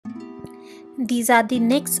These are the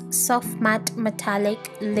NYX Soft Matte Metallic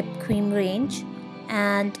Lip Cream range,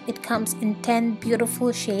 and it comes in 10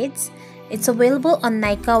 beautiful shades. It's available on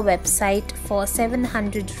Nykaa website for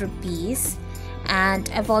 700 rupees, and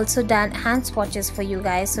I've also done hand swatches for you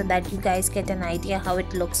guys so that you guys get an idea how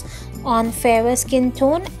it looks on fairer skin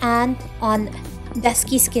tone and on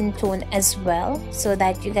dusky skin tone as well, so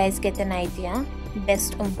that you guys get an idea,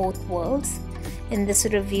 best of both worlds in this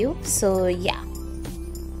review. So yeah,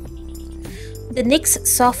 the NYX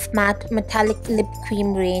Soft Matte Metallic Lip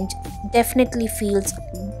Cream range definitely feels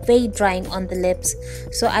very drying on the lips,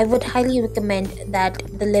 so I would highly recommend that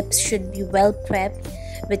the lips should be well prepped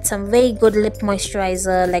with some very good lip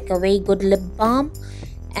moisturizer, like a very good lip balm,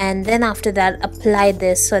 and then after that apply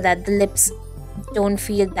this so that the lips don't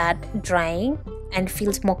feel that drying and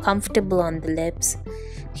feels more comfortable on the lips.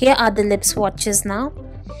 Here are the lip swatches now.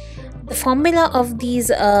 The formula of these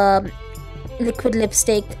liquid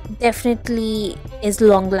lipstick definitely is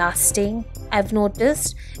long lasting. I've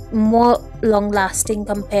noticed more long lasting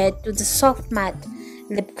compared to the soft matte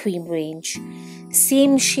lip cream range.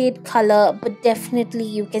 Same shade color, but definitely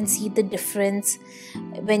you can see the difference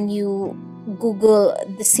when you Google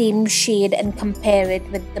the same shade and compare it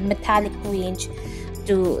with the metallic range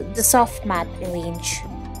to the soft matte range.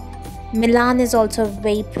 Milan is also a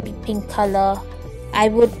very pretty pink color. I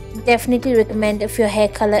would definitely recommend, if your hair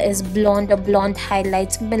color is blonde or blonde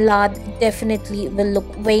highlights, Milan definitely will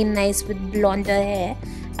look very nice with blonder hair,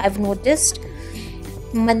 I've noticed.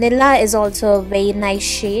 Manila is also a very nice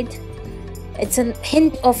shade. It's a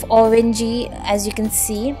hint of orangey, as you can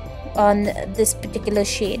see on this particular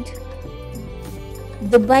shade.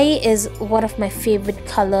 Dubai is one of my favorite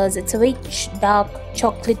colors. It's a very dark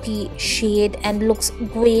chocolatey shade and looks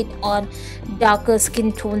great on darker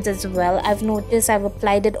skin tones as well. I've noticed I've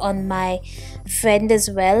applied it on my friend as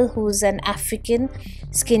well, who's an African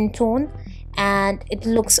skin tone, and it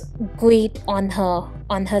looks great on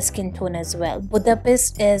her skin tone as well.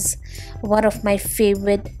 Budapest is one of my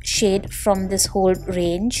favorite shade from this whole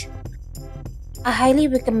range. I highly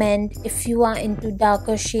recommend, if you are into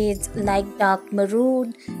darker shades like dark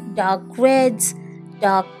maroon, dark reds,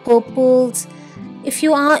 dark purples. If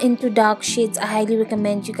you are into dark shades, I highly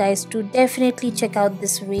recommend you guys to definitely check out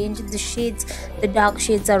this range. The dark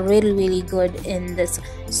shades are really good in this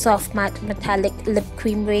soft matte metallic lip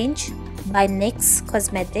cream range by NYX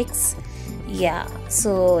Cosmetics. Yeah,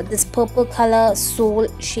 so this purple color SEOUL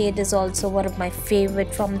shade is also one of my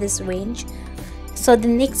favorite from this range. So the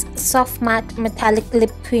NYX Soft Matte Metallic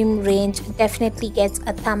Lip Cream range definitely gets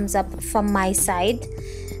a thumbs up from my side.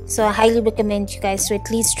 So I highly recommend you guys to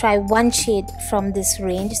at least try one shade from this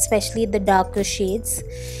range, especially the darker shades.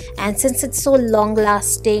 And since it's so long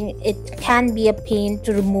lasting, it can be a pain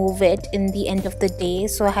to remove it in the end of the day.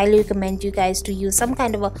 So I highly recommend you guys to use some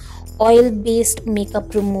kind of a oil based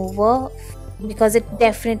makeup remover, because it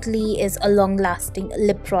definitely is a long lasting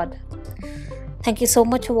lip product. Thank you so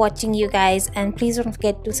much for watching, you guys, and please don't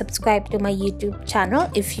forget to subscribe to my YouTube channel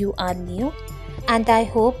if you are new. And I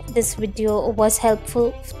hope this video was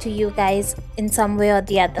helpful to you guys in some way or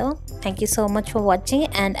the other. Thank you so much for watching,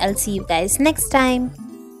 and I'll see you guys next time.